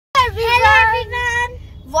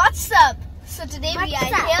What's up? So today we are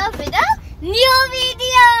here with a new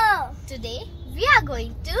video. Today we are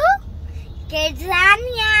going to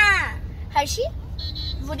Kidzania. Harsheen,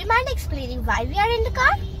 would you mind explaining why we are in the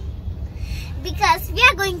car? Because we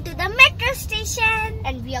are going to the metro station.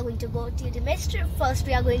 And we are going to go to the metro. First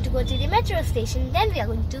we are going to go to the metro station. Then we are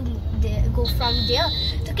going to go from there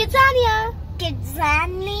to Kidzania.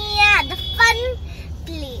 Kidzania, the fun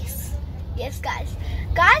place. Yes, guys.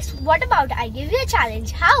 Guys, what about I give you a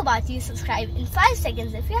challenge? How about you subscribe in 5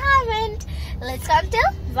 seconds if you haven't? Let's count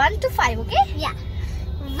till 1 to 5, okay? Yeah.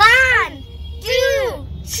 1, 2,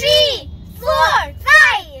 3, 4,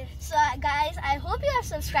 5. So guys, I hope you have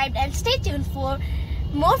subscribed and stay tuned for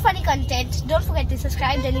more funny content. Don't forget to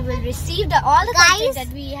subscribe, then you will receive all the content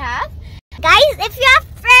that we have. Guys, if you have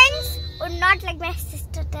friends or not like my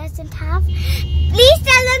sister doesn't have, please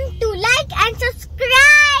tell them to like and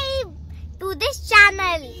subscribe to this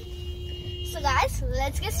channel. So guys,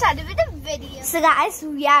 let's get started with the video. So guys,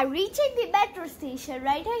 we are reaching the metro station,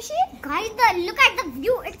 right Harsheen? Guys, look at the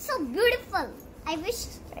view. It's so beautiful. I wish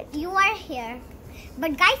you are here.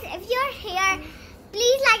 But guys, if you're here,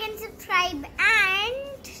 please like and subscribe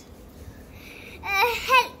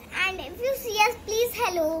and if you see us, please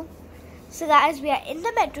hello. So guys, we are in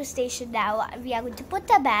the metro station now. We are going to put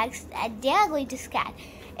the bags and they are going to scan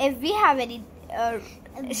if we have any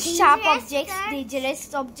sharp objects,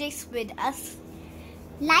 dangerous objects with us.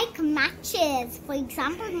 Like matches, for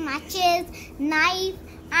example, matches, knife,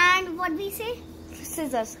 and what we say?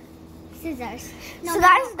 Scissors. No, so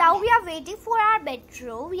guys, now we are waiting for our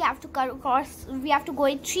metro. We have to cross. We have to go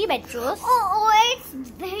in 3 metros. Oh, it's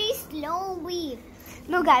very slow.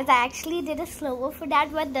 No guys, I actually did a slower for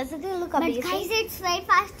that one. Doesn't it look amazing? But guys, it's very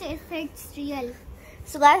fast if it's real.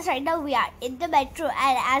 So guys, right now we are in the metro,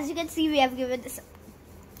 and as you can see, we have given this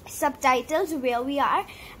subtitles where we are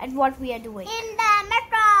and what we are doing. In the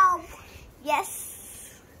metro.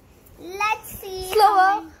 Yes. Let's see.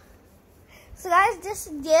 Slower. So guys,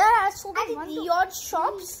 there are so many neon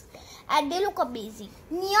shops and they look amazing.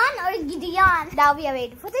 Neon or Gideon? Now we are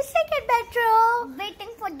waiting for the second metro. Waiting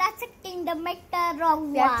for the second metro.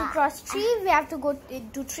 We have to cross 3. We have to go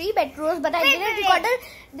into 3 metros, but I didn't record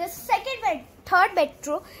the third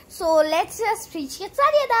metro. So let's just reach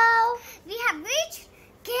Kidzania now. We have reached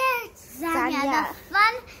Kidzania, the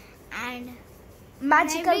fun and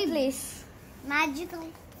magical place. Magical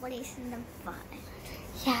place in the fun.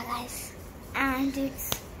 Yeah, guys. And it's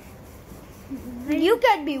you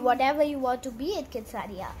can be whatever you want to be at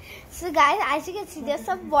Kidzania. So guys, as you can see, there's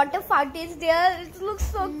some water fountains there. It looks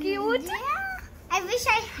so cute. Yeah. I wish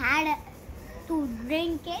I had to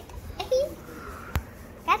drink it.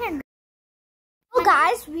 So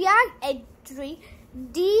guys, we are entering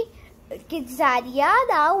the Kidzania.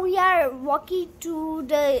 Now we are walking to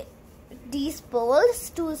these poles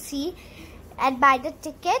to see and buy the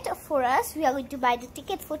ticket for us. We are going to buy the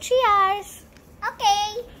ticket for 3 hours.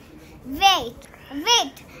 Okay. Wait.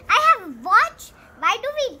 I have a watch. Why do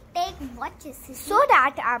we take watches? So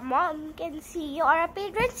that our mom can see, or our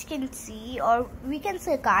parents can see, or we can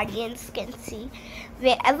say guardians can see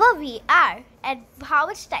wherever we are and how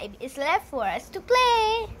much time is left for us to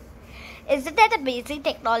play. Isn't that amazing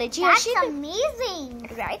technology? That's amazing.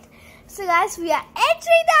 Right? So guys, we are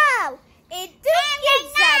entering now into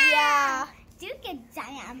Kidzania.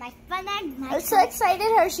 My fun and my I'm so excited,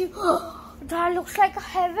 Harsheen. That looks like a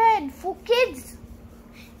heaven for kids.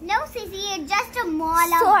 No, Sissy, it's just a mall.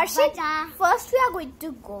 So Harsheen, first we are going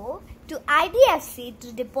to go to IDFC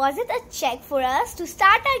to deposit a check for us to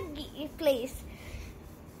start our place.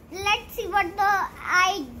 Let's see what the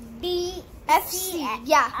IDFC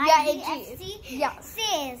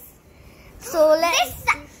says.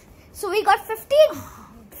 So we got 50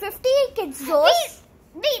 kids zones.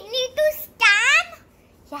 We need to stand.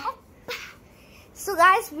 Yeah. So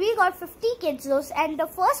guys, we got 50 kids zones, and the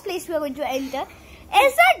first place we are going to enter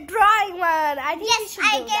is the drawing one. I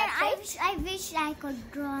wish I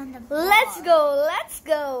could draw on the board. Let's go.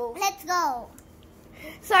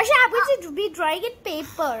 So Harsheen, I'm going to be drawing it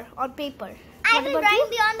on paper. I will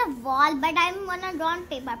drawing on the wall, but I'm gonna draw on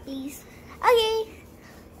paper, please. Okay.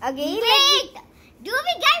 Wait, do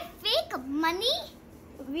we get fake money?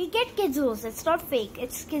 We get kidzos. It's not fake.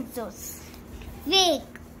 It's kidzos. Fake.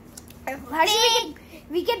 Harsheen,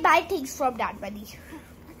 we can buy things from that money.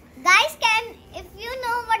 Guys, if you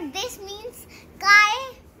know what this means,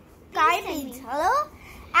 Kai means hello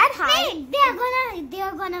and hi. Wait, they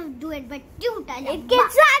are gonna do it, but you tell them.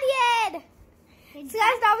 Kidzania. So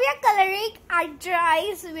guys, now we are coloring our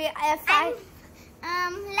drawings with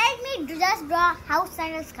Let me just draw a house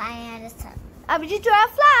and a sky and a sun. I'm going to draw a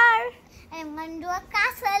flower. I'm going to do a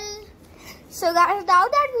castle. So guys, now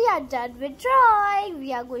that we are done with drawing,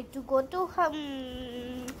 we are going to go to where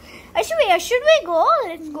should we go?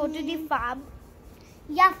 Let's go to the farm.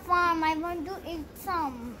 Yeah, farm. I want to eat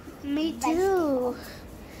some. Me too.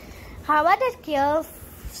 How about that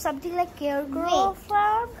something like Caregrow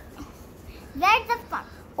farm? Where's the farm?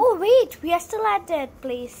 Oh wait, we are still at that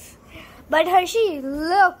place. But Harsheen,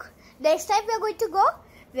 look. Next time we are going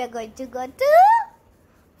to go to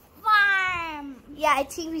farm. Yeah, I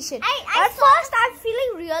think we should. First, I'm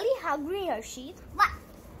feeling really hungry, Harsheen. What?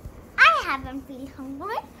 I haven't feel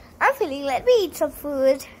hungry. I'm feeling. Let me eat some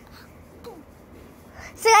food.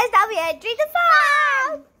 So guys, now we are entering the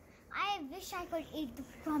farm. I wish I could eat the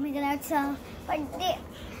pomegranates, but they.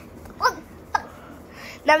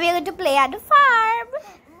 Now we are going to play at the farm.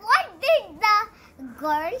 What did the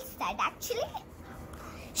girl said actually?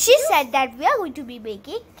 She said that we are going to be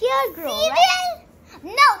making Caregrow. Cereal? Right?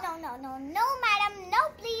 No, madam. No,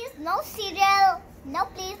 please. No cereal. No,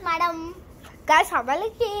 please, madam. Guys, how am I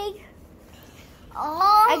looking?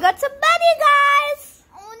 Oh. I got some money, guys.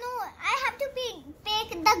 Oh no, I have to pick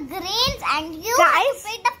the grains and you guys, have to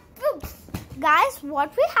pick the fruits. Guys,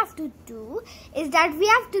 what we have to do is that we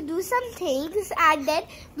have to do some things and then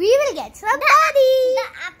we will get some money. The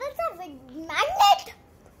apples are with magnet.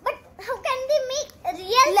 But how can they make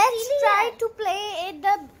real Let's cereal? try to play in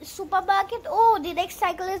the supermarket. Oh, the next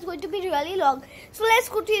cycle is going to be really long. So let's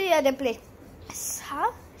go to the other place.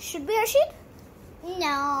 Huh? Should we, Harsheen?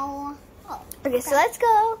 No. Oh, okay, so let's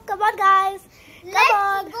go. Come on, guys.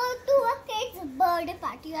 Let's go to a kid's birthday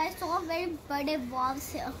party. I saw very birthday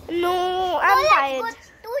balls here. No, I'm tired.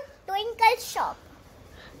 Let's go to Twinkle shop.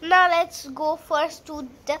 Now let's go first to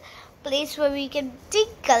the place where we can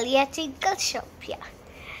tinkle. Yeah, tinkle shop. Yeah.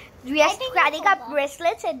 We are scanning up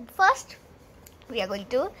bracelets and first we are going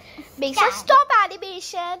to make some stop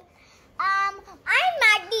animation. I'm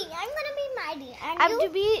Maddie. I'm gonna be Maddie. And I'm to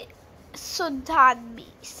be Sudhanbi.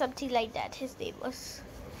 Something like that. His name was.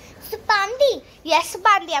 Spandi. Yes,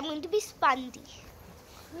 Spandi. I'm going to be Spandi.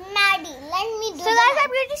 Maddie, let me do So guys, I'm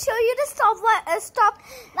going to show you the stop.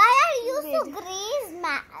 Why are you so grey,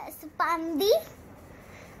 Spandi?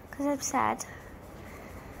 Because I'm sad.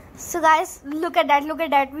 So guys, look at that.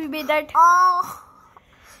 We made that. Oh.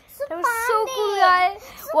 That was so cool, guys.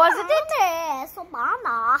 Wasn't it?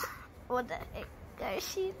 Subhana. What the heck?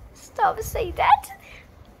 Guys, stop saying that.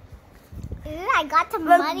 I got some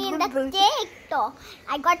money in the cake though.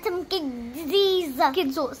 I got some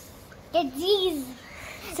Kidzos.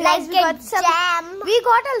 So like guys, we got some jam. We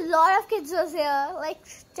got a lot of Kidzos here, like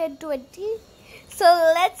 10, 20. So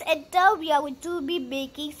let's enter. We are going to be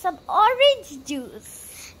making some orange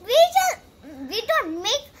juice. We don't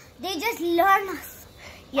make. They just learn us.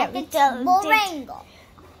 Yeah, like boring.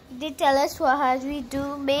 They tell us what we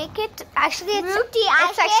do. Make it. Actually,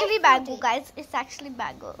 it's actually mango, guys. It's actually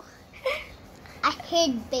mango. I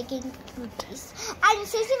hate baking fruities. And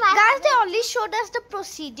guys, they only showed us the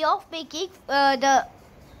procedure of making the.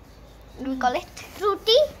 What do we call it?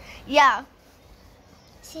 Fruity? Yeah.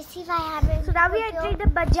 So now we are entering the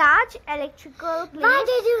Bajaj electrical place. Why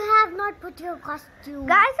did you have not put your costume?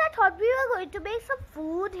 Guys, I thought we were going to make some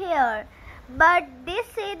food here. But they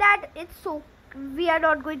say that we are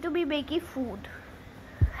not going to be making food.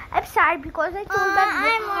 I'm sad because I told them.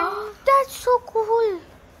 That's so cool.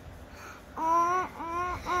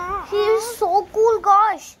 He is so cool,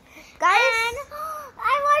 gosh. Guys. And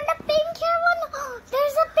I want a pink hair one.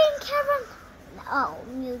 There's a pink hair one. Oh,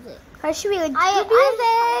 music. Harsheen, we're going to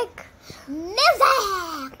music.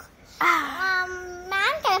 Music.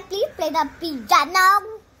 Man, can I please play the piano?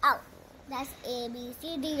 Oh, that's A, B,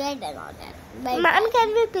 C, D, and all that. Ma'am,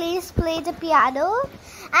 can we please play the piano?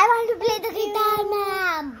 I want to play the guitar,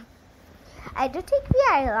 ma'am. I don't think we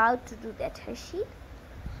are allowed to do that, Harsheen.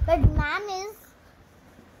 But ma'am is.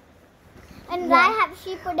 And why have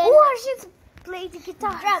she put in? Oh, Harsheen's playing the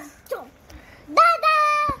guitar. Drum. Dada.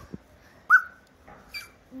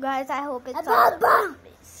 Guys, I hope it's Papa.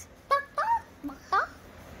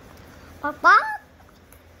 Papa.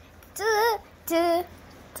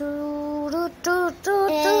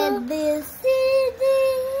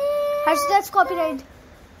 Harsheen, that's copyright.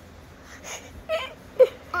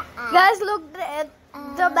 Guys, look,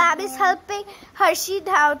 the ma'am is helping Harsheen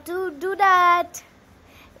how to do that.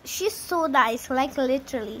 She's so nice, like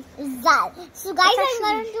literally. So guys, I'm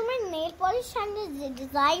going to do my nail polish and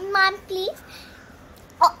design, ma'am, please.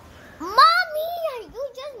 Oh, mommy, you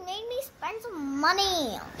just made me spend some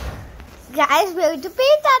money. Guys, we're going to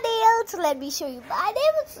paint our nails. Let me show you my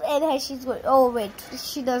nails. And Harsheen's going. Oh wait,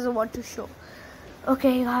 she doesn't want to show.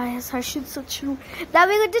 Okay, guys, Harsheen's so true. Now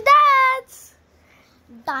we're going to dance.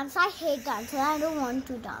 Dance. I hate dancing. I don't want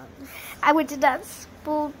to dance. I want to dance.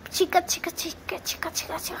 Boom. Chica, chica, chica, chica,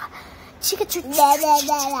 chica, chica. Chica, chica,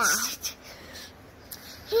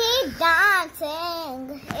 He's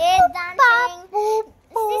dancing. He's dancing.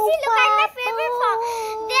 Sissy, look at my favorite song.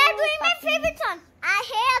 They're doing my favorite song. I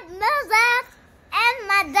hear music and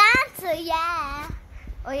my dancer, yeah.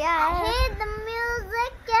 Oh yeah. I hear the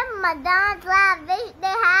music and my dance. I wish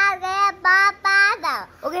they had their papa.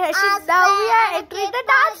 Okay, Harsheen, now we are entering the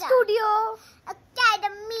dance studio.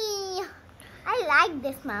 Academy. I like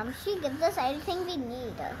this mom. She gives us everything we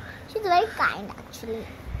need. She's very kind actually.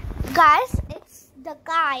 Guys, it's the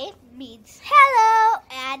guy means hello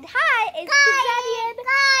and hi. It's Kidzania.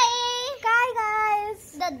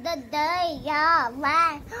 Guys. Yeah,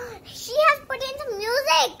 man. She has put in some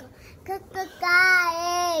music.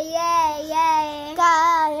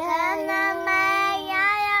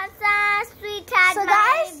 So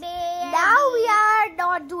guys, now we are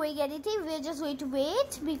not doing anything. We're just going to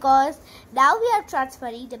wait because now we are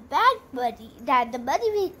transferring the bank money, that the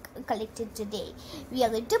money we collected today. We are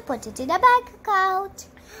going to put it in a bank account.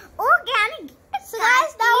 Oh, can so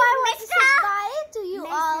guys, now I want to say bye to you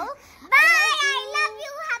all. Bye. I love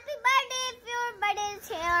you. Happy birthday if your birthday is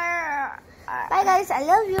here. Bye guys, I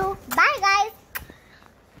love you. Bye guys.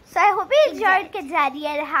 So I hope you enjoyed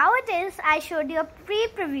Kidzania and how it is. I showed you a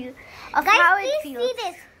preview of Guys, how it please feels. see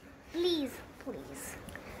this. Please.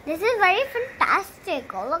 This is very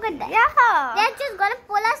fantastic. Oh, look at that. Yeah. They're just gonna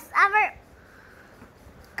pull us our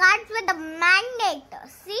cards with the magnet.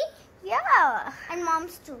 See? Yeah. And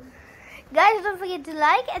moms too. Guys, don't forget to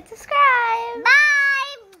like and subscribe.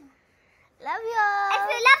 Bye. Love you. If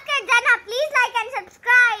you love Kidzania, please